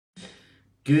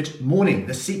Good morning.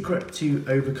 The secret to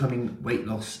overcoming weight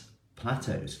loss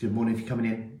plateaus. Good morning. If you're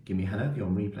coming in, give me a hello. If you're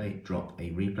on replay, drop a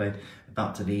replay.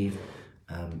 About to leave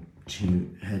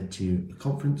to head to a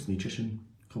conference, nutrition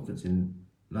conference in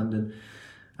London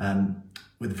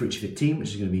with the Fruit Fit team, which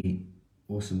is going to be an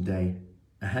awesome day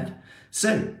ahead.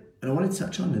 So, and I wanted to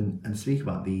touch on and speak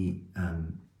about the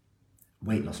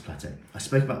weight loss plateau. I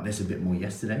spoke about this a bit more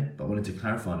yesterday, but I wanted to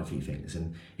clarify on a few things.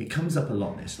 And it comes up a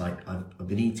lot, this. Like I've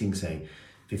been eating, say,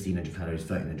 1,500 calories,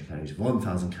 1,300 calories,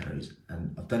 1,000 calories,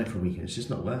 and I've done it for a week and it's just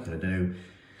not working. I don't know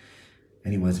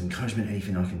any words of encouragement,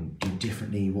 anything I can do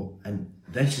differently. And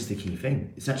this is the key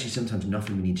thing. It's actually sometimes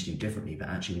nothing we need to do differently, but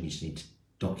actually we just need to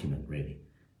document really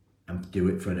and do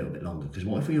it for a little bit longer. Because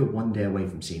what if we were one day away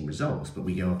from seeing results, but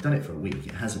we go, I've done it for a week,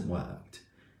 it hasn't worked,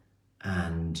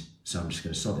 and so I'm just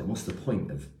going to sod it. What's the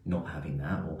point of not having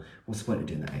that? Or what's the point of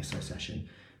doing that exercise session?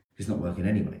 It's not working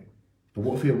anyway. But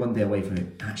what if we were one day away from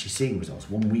it actually seeing results,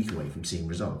 1 week away from seeing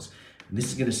results? And this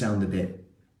is going to sound a bit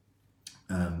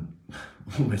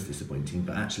almost disappointing,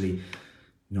 but actually,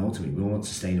 ultimately, we want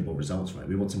sustainable results, right?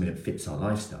 We want something that fits our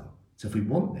lifestyle. So if we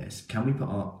want this, can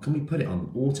we put it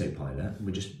on autopilot and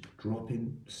we're just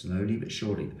dropping slowly but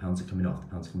surely? The pounds are coming off,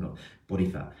 body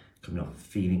fat coming off,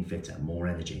 feeling fitter, more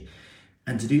energy.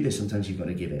 And to do this, sometimes you've got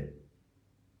to give it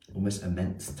almost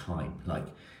immense time,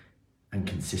 and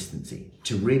consistency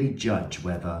to really judge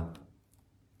whether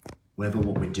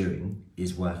what we're doing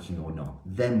is working or not.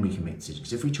 Then we can make decisions.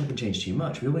 Because if we chop and change too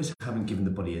much, we always haven't given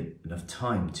the body enough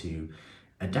time to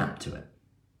adapt to it.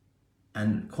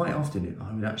 And quite often,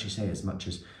 I would actually say as much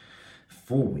as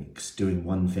 4 weeks doing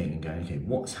one thing and going, okay,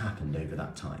 what's happened over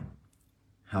that time?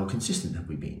 How consistent have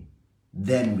we been?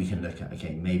 Then we can look at,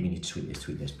 okay, maybe we need to tweak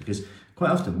this. Because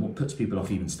quite often what puts people off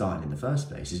even starting in the first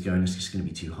place is going, it's just going to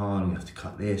be too hard, we have to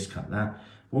cut this, cut that.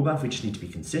 What about if we just need to be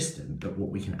consistent, but what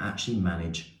we can actually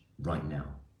manage right now?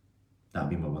 That would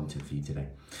be my one tip for you today.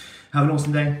 Have an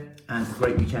awesome day and a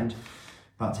great weekend.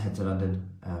 About to head to London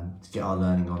to get our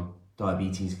learning on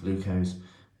diabetes, glucose,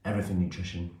 everything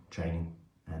nutrition, training,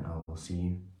 and I will see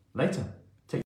you later.